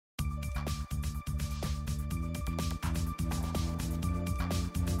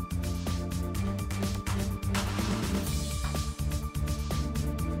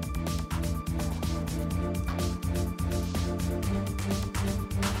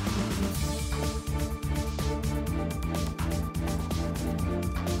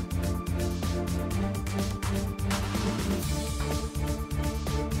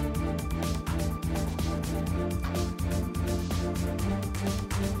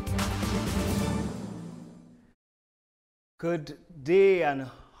Good day, and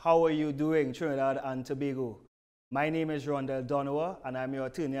how are you doing, Trinidad and Tobago? My name is Rondell Donowa, and I'm your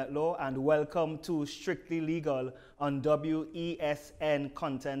attorney at law, and welcome to Strictly Legal on WESN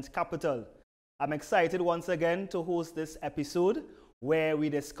Content Capital. I'm excited once again to host this episode where we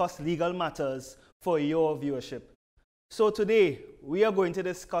discuss legal matters for your viewership. So today, we are going to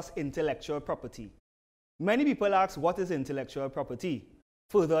discuss intellectual property. Many people ask, what is intellectual property?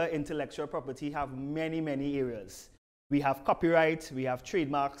 Further, intellectual property have many areas. We have copyright, we have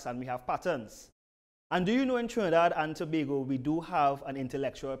trademarks, and we have patents. And do you know in Trinidad and Tobago, we do have an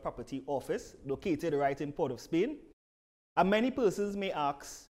intellectual property office located right in Port of Spain? And many persons may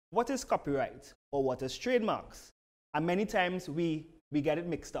ask, what is copyright or what is trademarks? And many times we get it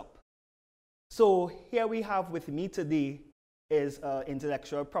mixed up. So here we have with me today is an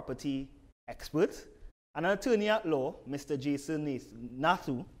intellectual property expert and an attorney at law, Mr. Jason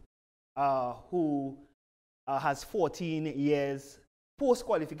Nathu, who has 14 years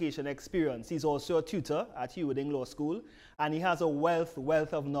post-qualification experience. He's also a tutor at Hewarding Law School, and he has a wealth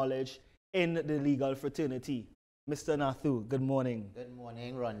of knowledge in the legal fraternity. Mr. Nathu, good morning. Good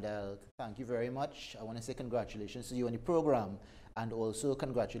morning, Rondell. Thank you very much. I want to say congratulations to you on the program, and also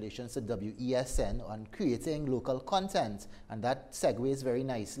congratulations to WESN on creating local content. And that segues very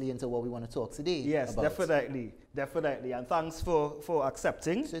nicely into what we want to talk today. Yes, about. Definitely. And thanks for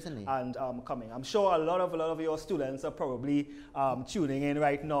accepting. Certainly. And coming. I'm sure a lot of your students are probably tuning in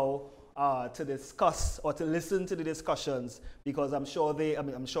right now to discuss or to listen to the discussions, because I'm sure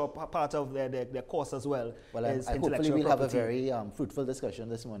part of their course as well is intellectual hopefully we'll property. have a very fruitful discussion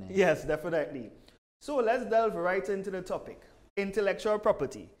this morning. Yes, definitely. So let's delve right into the topic. Intellectual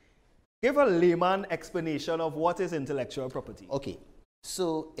property. Give a layman explanation of what is intellectual property. Okay,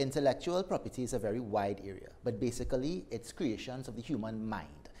 so intellectual property is a very wide area, but basically it's creations of the human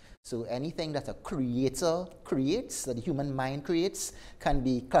mind. So anything that a creator creates, that the human mind creates, can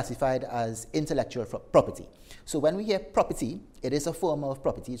be classified as intellectual property. So when we hear property, it is a form of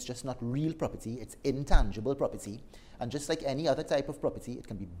property. It's just not real property. It's intangible property. And just like any other type of property, it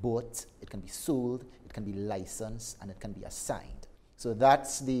can be bought, it can be sold, it can be licensed, and it can be assigned. So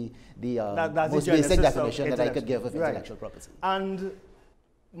that's the most basic definition that I could give of intellectual property. And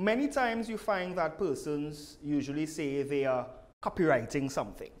many times you find that persons usually say they are copywriting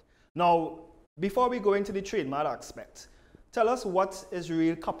something. Now, before we go into the trademark aspect, tell us what is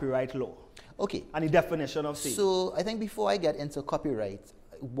real copyright law. Okay. And the definition of same. So I think before I get into copyright,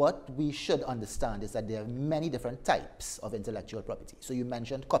 what we should understand is that there are many different types of intellectual property. So you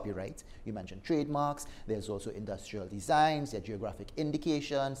mentioned copyright, you mentioned trademarks, there's also industrial designs, there are geographic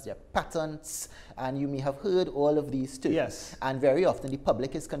indications, there are patents, and you may have heard all of these terms. Yes. And very often the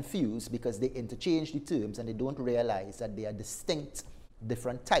public is confused because they interchange the terms and they don't realize that they are distinct,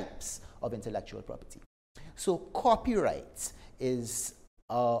 different types of intellectual property. So copyright is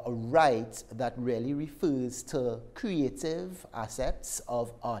a right that really refers to creative assets of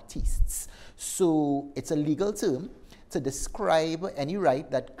artists. So it's a legal term to describe any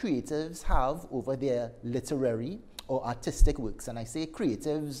right that creatives have over their literary or artistic works. And I say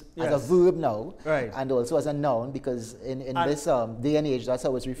creatives as a verb now, right, and also as a noun, because in this day and age, that's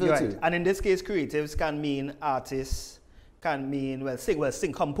how it's referred to. And in this case, creatives can mean artists, can mean,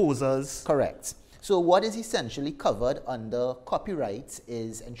 sing composers. Correct. So what is essentially covered under copyright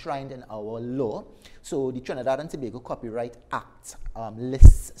is enshrined in our law. So the Trinidad and Tobago Copyright Act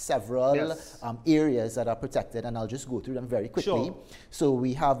lists several areas that are protected, and I'll just go through them very quickly. Sure. So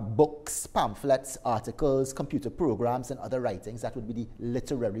we have books, pamphlets, articles, computer programs, and other writings. That would be the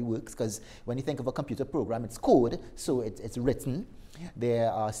literary works, because when you think of a computer program, it's code, so it's written. There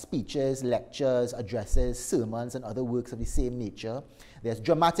are speeches, lectures, addresses, sermons, and other works of the same nature. There's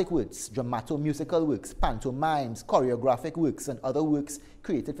dramatic works, dramato-musical works, pantomimes, choreographic works, and other works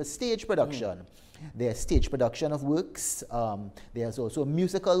created for stage production. There's stage production of works. There's also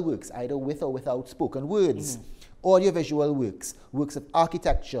musical works, either with or without spoken words. Audiovisual works, works of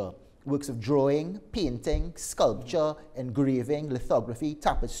architecture, works of drawing, painting, sculpture, engraving, lithography,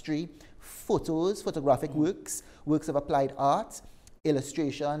 tapestry, photos, photographic works, works of applied art,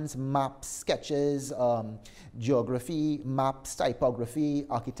 illustrations, maps, sketches, geography, maps, typography,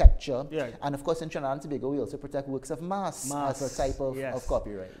 architecture. Yeah. And of course in Trinidad and Tobago we also protect works of mass as a type of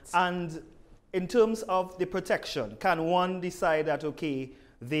copyright. And in terms of the protection, can one decide that, okay,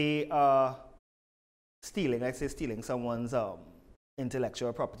 they are stealing, let's say stealing someone's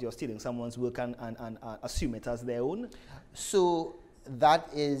intellectual property or stealing someone's work and assume it as their own? So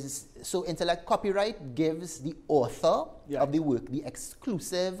copyright gives the author of the work the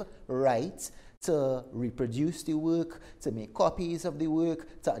exclusive right to reproduce the work, to make copies of the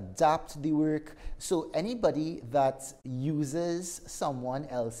work, to adapt the work. So anybody that uses someone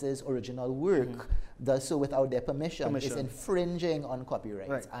else's original work does so without their permission is infringing on copyright.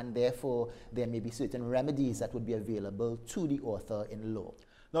 Right. And therefore, there may be certain remedies that would be available to the author in law.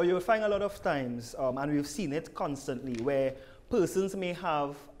 Now, you will find a lot of times, and we've seen it constantly, where persons may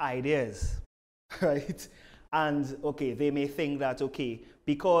have ideas, right? And, okay, they may think that, okay,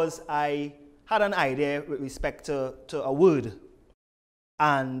 because I had an idea with respect to a word,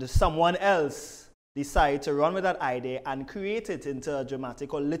 and someone else decided to run with that idea and create it into a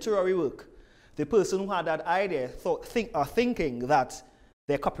dramatic or literary work, the person who had that idea are thinking that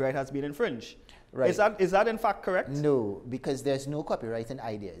their copyright has been infringed. Right. Is that in fact correct? No, because there's no copyright in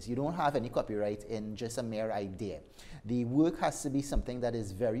ideas. You don't have any copyright in just a mere idea. The work has to be something that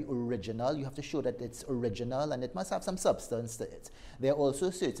is very original. You have to show that it's original and it must have some substance to it. There are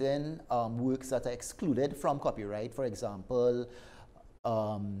also certain works that are excluded from copyright. For example,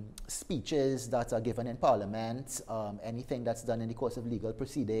 speeches that are given in Parliament, anything that's done in the course of legal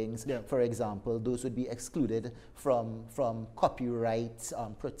proceedings, for example, those would be excluded from copyright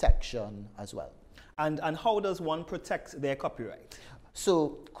protection as well. And how does one protect their copyright?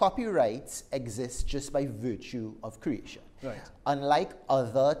 So copyright exists just by virtue of creation. Right. Unlike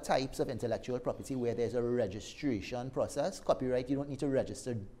other types of intellectual property where there's a registration process, copyright, you don't need to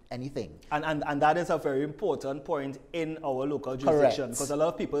register anything. And that is a very important point in our local jurisdiction. Because a lot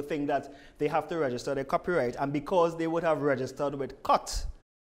of people think that they have to register their copyright, and because they would have registered with COT,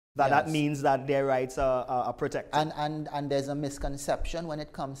 that means that their rights are protected. And there's a misconception when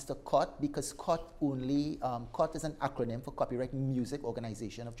it comes to COT, because COT only, COT is an acronym for Copyright Music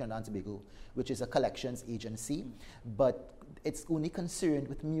Organization of Trinidad and Tobago, which is a collections agency, but it's only concerned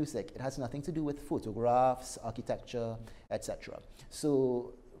with music. It has nothing to do with photographs, architecture, etc.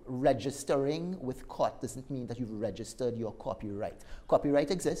 So registering with COT doesn't mean that you've registered your copyright.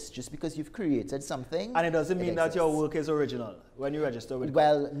 Copyright exists just because you've created something. And it doesn't mean that your work is original when you register with COT.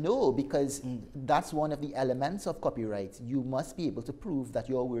 Well, no, because that's one of the elements of copyright. You must be able to prove that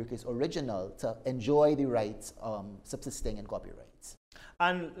your work is original to enjoy the rights subsisting in copyright.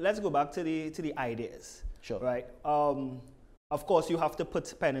 And let's go back to the ideas. Sure. Right. Of course, you have to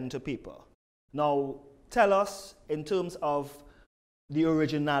put pen into paper. Now, tell us in terms of the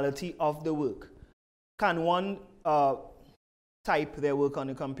originality of the work. Can one type their work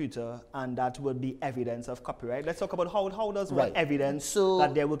on a computer and that would be evidence of copyright? Let's talk about how does one evidence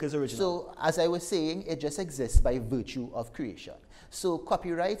that their work is original? So, as I was saying, it just exists by virtue of creation. So,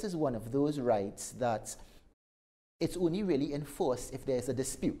 copyright is one of those rights that it's only really enforced if there's a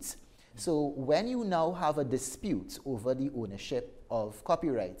dispute. So, when you now have a dispute over the ownership of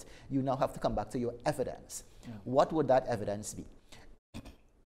copyright, you now have to come back to your evidence. Yeah. What would that evidence be?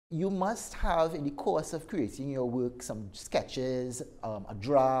 You must have, in the course of creating your work, some sketches, a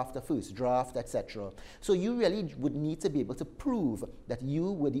draft, a first draft, etc. So you really would need to be able to prove that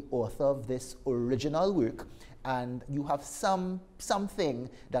you were the author of this original work, and you have something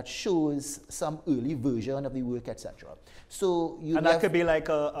that shows some early version of the work, etc. So that could be like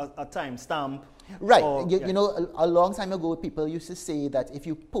a timestamp. Right. You know, a long time ago, people used to say that if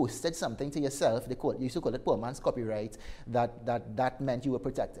you posted something to yourself, they used to call it poor man's copyright, that meant you were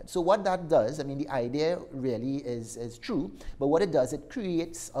protected. So what that does, I mean, the idea really is true, but what it does, it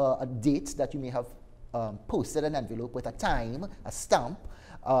creates a date that you may have posted an envelope with a time, a stamp,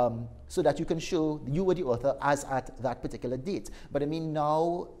 so that you can show you were the author as at that particular date. But I mean,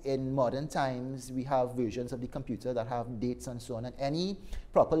 now in modern times, we have versions of the computer that have dates and so on, and any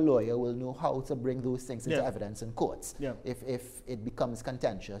proper lawyer will know how to bring those things into evidence in courts if it becomes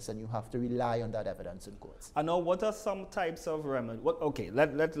contentious and you have to rely on that evidence in courts. And now, what are some types of remedy? Okay,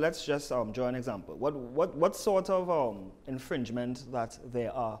 let's just draw an example. What sort of infringement that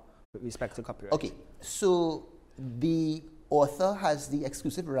there are with respect to copyright? Okay, so the author has the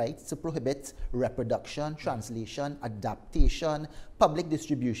exclusive right to prohibit reproduction, translation, adaptation, public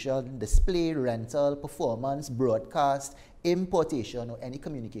distribution, display, rental, performance, broadcast, importation, or any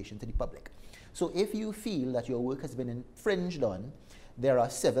communication to the public. So if you feel that your work has been infringed on, there are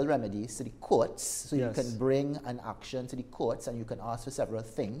civil remedies to the courts. So you can bring an action to the courts and you can ask for several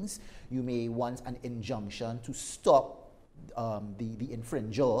things. You may want an injunction to stop the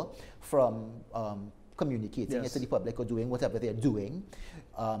infringer from communicating it to the public or doing whatever they're doing.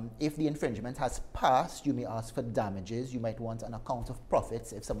 If the infringement has passed, you may ask for damages. You might want an account of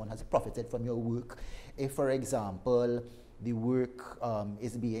profits if someone has profited from your work. If, for example, the work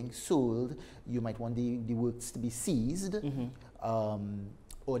is being sold, you might want the works to be seized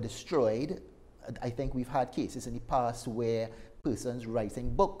or destroyed. I think we've had cases in the past where persons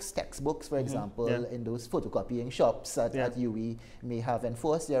writing books, textbooks, for example, in those photocopying shops at UWI may have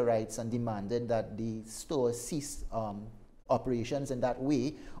enforced their rights and demanded that the stores cease operations in that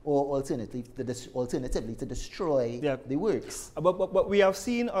way, or alternatively to destroy the works. But we have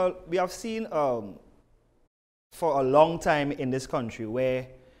seen for a long time in this country where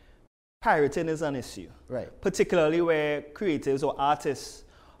pirating is an issue, right? Particularly where creatives or artists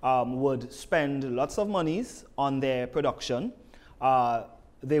would spend lots of monies on their production.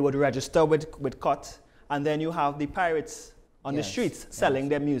 They would register with CUT, and then you have the pirates on the streets selling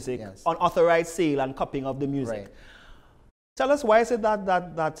their music, unauthorized sale and copying of the music. Right. Tell us, why is it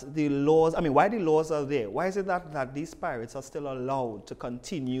that the laws, why the laws are there? Why is it that these pirates are still allowed to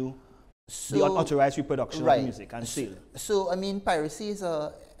continue the unauthorized reproduction of music and sale? So, piracy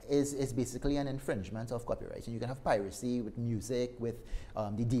is basically an infringement of copyright. And you can have piracy with music, with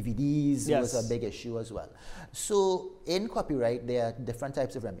the DVDs was a big issue as well. So in copyright, there are different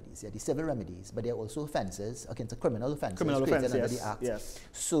types of remedies. There are the civil remedies, but there are also offences akin to criminal offences created under the Act. Yes.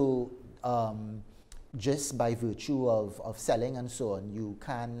 So just by virtue of selling and so on, you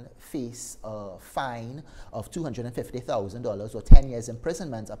can face a fine of $250,000 or 10 years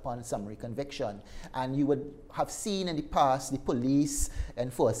imprisonment upon summary conviction. And you would have seen in the past the police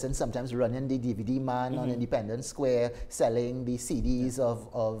enforcing, sometimes running the DVD man on Independence Square, selling the CDs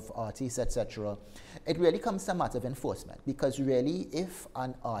of artists, etc. It really comes to a matter of enforcement, because really if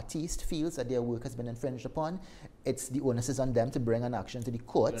an artist feels that their work has been infringed upon, it's the onus is on them to bring an action to the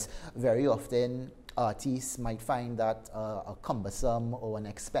court. Very often artists might find that a cumbersome or an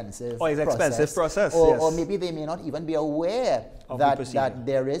expensive process. Or maybe they may not even be aware that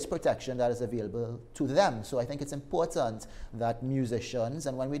there is protection that is available to them. So I think it's important that musicians,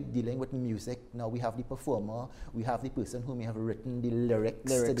 and when we're dealing with music, now we have the performer, we have the person who may have written the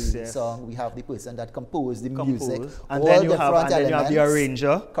lyrics to the song, we have the person that composed the music, and then you have the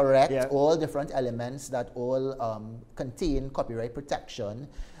arranger. Correct. Yeah. All different elements that all contain copyright protection.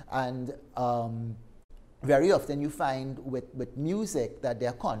 And very often you find with music that there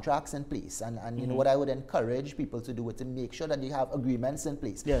are contracts in place. And you know what I would encourage people to do is to make sure that they have agreements in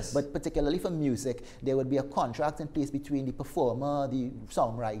place. Yes. But particularly for music, there would be a contract in place between the performer, the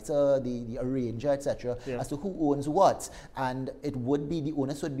songwriter, the arranger, etc., as to who owns what. And it would be, the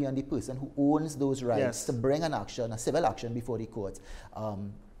onus would be on the person who owns those rights to bring an action, a civil action before the court,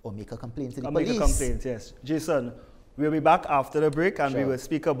 or make a complaint to the police. Make a complaint, yes. Jason, we'll be back after the break, and we will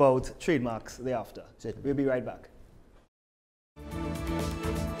speak about trademarks thereafter. We'll be right back.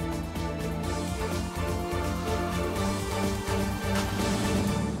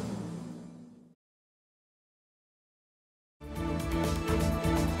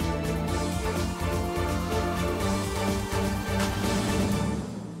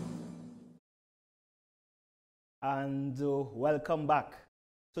 And welcome back.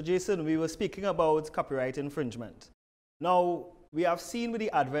 So Jason, we were speaking about copyright infringement. Now, we have seen with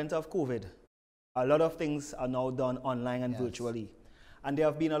the advent of COVID, a lot of things are now done online and virtually. And there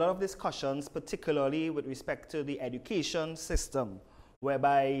have been a lot of discussions, particularly with respect to the education system,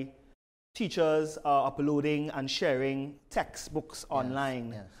 whereby teachers are uploading and sharing textbooks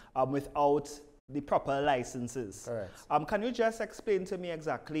online without the proper licenses. Correct. Can you just explain to me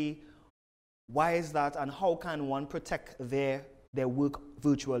exactly why is that, and how can one protect their work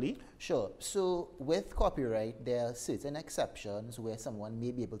virtually? Sure. So with copyright, there are certain exceptions where someone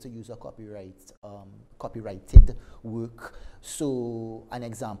may be able to use a copyrighted work. So an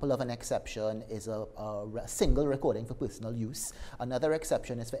example of an exception is a single recording for personal use. Another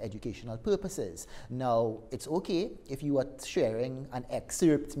exception is for educational purposes. Now, it's okay if you are sharing an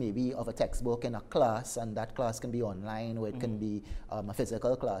excerpt maybe of a textbook in a class, and that class can be online or it can be a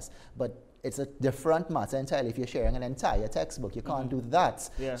physical class. But it's a different matter entirely if you're sharing an entire textbook. You can't do that.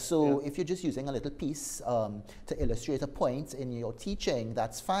 If you're just using a little piece to illustrate a point in your teaching,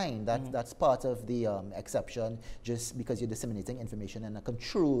 that's fine. That's part of the exception, just because you're disseminating information in a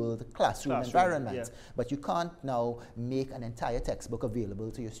controlled classroom environment. But you can't now make an entire textbook available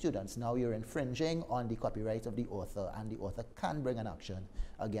to your students. Now you're infringing on the copyright of the author, and the author can bring an action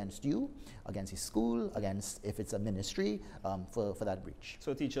against you, against his school, against, if it's a ministry, for that breach.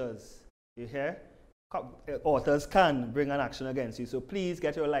 So teachers, you hear? Authors can bring an action against you, so please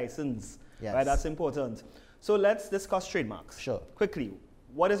get your license. Right, that's important. So let's discuss trademarks. Sure. Quickly,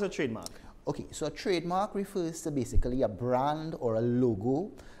 what is a trademark? Okay, so a trademark refers to basically a brand or a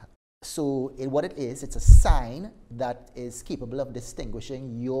logo. So what it is, it's a sign that is capable of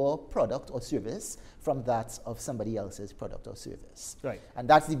distinguishing your product or service from that of somebody else's product or service. Right. And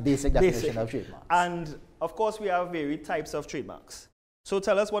that's the basic definition of trademarks. And of course, we have various types of trademarks. So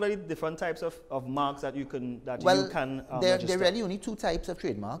tell us, what are the different types of marks that you can there register? are really only two types of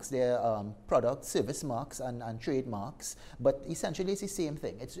trademarks. There are product, service marks and trademarks, but essentially it's the same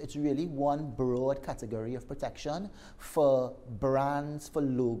thing. It's really one broad category of protection for brands, for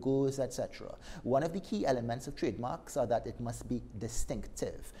logos, etc. One of the key elements of trademarks are that it must be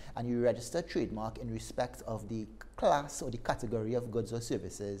distinctive, and you register trademark in respect of the class or the category of goods or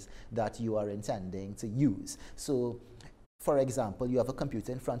services that you are intending to use. So, for example, you have a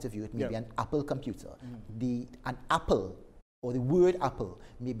computer in front of you. It may be an Apple computer. An Apple, or the word Apple,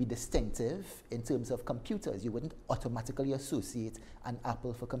 may be distinctive in terms of computers. You wouldn't automatically associate an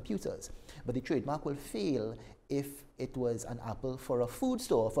Apple for computers. But the trademark will fail if it was an Apple for a food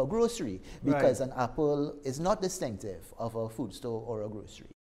store, for a grocery, because an Apple is not distinctive of a food store or a grocery.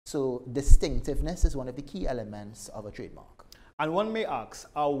 So distinctiveness is one of the key elements of a trademark. And one may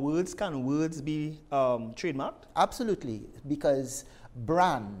ask, can words be trademarked? Absolutely, because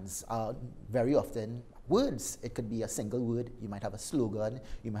brands are very often words. It could be a single word. You might have a slogan.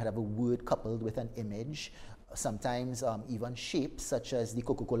 You might have a word coupled with an image. Sometimes even shapes, such as the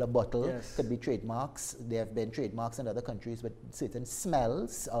Coca-Cola bottle, could be trademarks. There have been trademarks in other countries with certain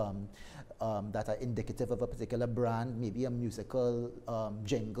smells that are indicative of a particular brand, maybe a musical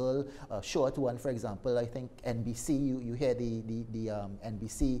jingle, a short one, for example. I think NBC, you hear the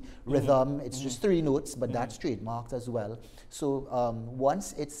NBC rhythm, it's just 3 notes, but that's trademarked as well. So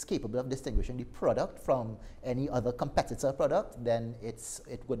once it's capable of distinguishing the product from any other competitor product, then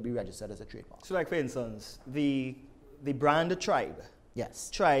it would be registered as a trademark. So like, for instance, the brand Tribe.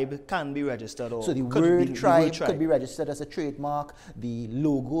 Yes. Tribe can be registered, or so the word Tribe could be registered as a trademark. The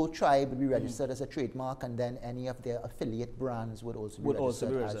logo Tribe would be registered as a trademark, and then any of their affiliate brands would also be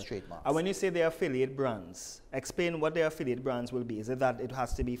registered as trademarks. And when you say they're affiliate brands, explain what their affiliate brands will be. Is it that it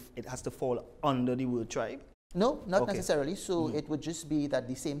has to fall under the word Tribe? No, not necessarily. So it would just be that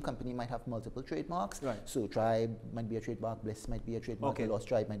the same company might have multiple trademarks. Right. So Tribe might be a trademark, Bliss might be a trademark, Lost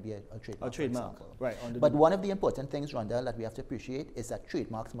Tribe might be a trademark. A trademark, right. But one of the important things, Rondell, that we have to appreciate is that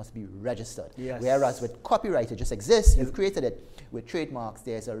trademarks must be registered. Yes. Whereas with copyright, it just exists, you've created it. With trademarks,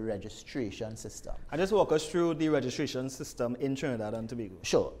 there's a registration system. And just walk us through the registration system in Trinidad and Tobago.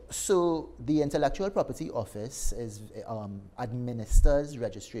 Sure. So the Intellectual Property Office administers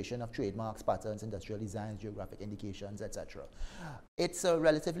registration of trademarks, patents, industrial designs, geographic indications, etc. It's a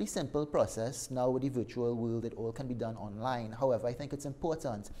relatively simple process. Now with the virtual world, it all can be done online. However, I think it's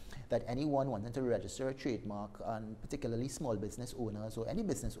important that anyone wanting to register a trademark, and particularly small business owners or any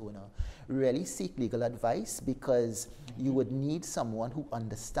business owner, really seek legal advice, because you would need someone who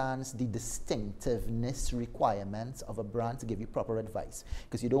understands the distinctiveness requirements of a brand to give you proper advice.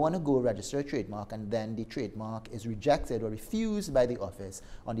 Because you don't want to go register a trademark and then the trademark is rejected or refused by the office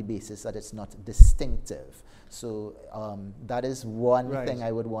on the basis that it's not distinctive. So that is one thing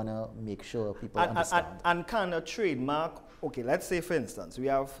I would want to make sure people understand. And can a trademark, okay, let's say for instance, we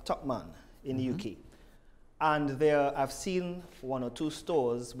have Topman in the UK. And I've seen 1 or 2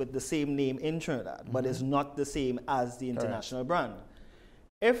 stores with the same name in Trinidad, but it's not the same as the international brand.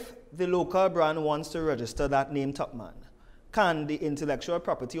 If the local brand wants to register that name Topman, can the Intellectual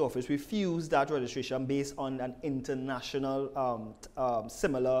Property Office refuse that registration based on an international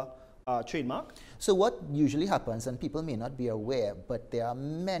similar trademark? So what usually happens, and people may not be aware, but there are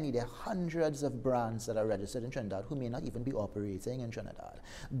hundreds of brands that are registered in Trinidad who may not even be operating in Trinidad,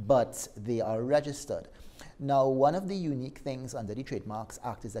 but they are registered. Now, one of the unique things under the Trademarks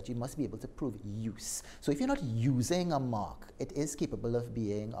Act is that you must be able to prove use. So if you're not using a mark, it is capable of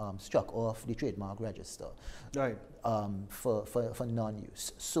being struck off the trademark register for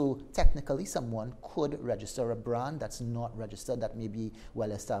non-use. So technically, someone could register a brand that's not registered, that may be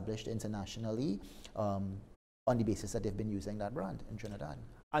well established internationally, on the basis that they've been using that brand in Trinidad.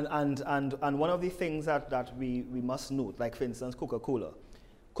 And one of the things that we must note, like for instance, Coca-Cola.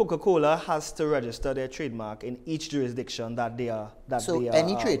 Coca-Cola has to register their trademark in each jurisdiction that they are.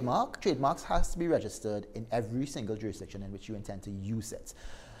 Any trademarks has to be registered in every single jurisdiction in which you intend to use it.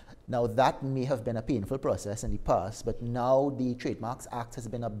 Now that may have been a painful process in the past, but now the Trademarks Act has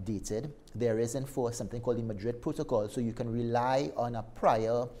been updated. There is in force something called the Madrid Protocol, so you can rely on a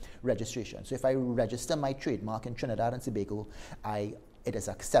prior registration. So if I register my trademark in Trinidad and Tobago, it is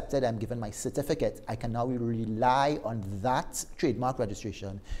accepted, I'm given my certificate, I can now rely on that trademark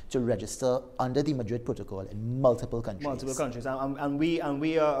registration to register under the Madrid Protocol in multiple countries. Multiple countries, and we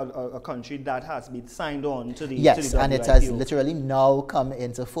are a country that has been signed on to the Yes, and it has literally now come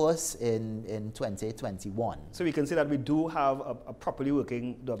into force in 2021. So we can say that we do have a properly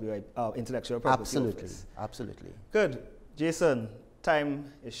working Intellectual Property Office. Absolutely. Good. Jason,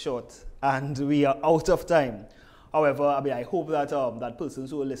 time is short and we are out of time. However, I mean, I hope that that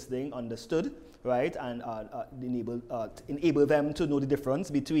persons who are listening understood, right, and enable them to know the difference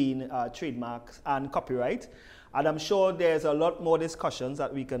between trademarks and copyright. And I'm sure there's a lot more discussions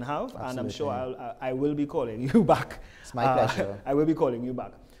that we can have. Absolutely. And I'm sure I will be calling you back. It's my pleasure. I will be calling you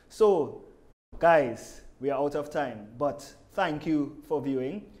back. So, guys, we are out of time. But thank you for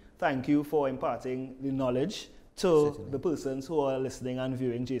viewing. Thank you for imparting the knowledge to the persons who are listening and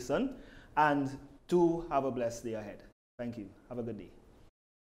viewing Jason. And do have a blessed day ahead. Thank you. Have a good day.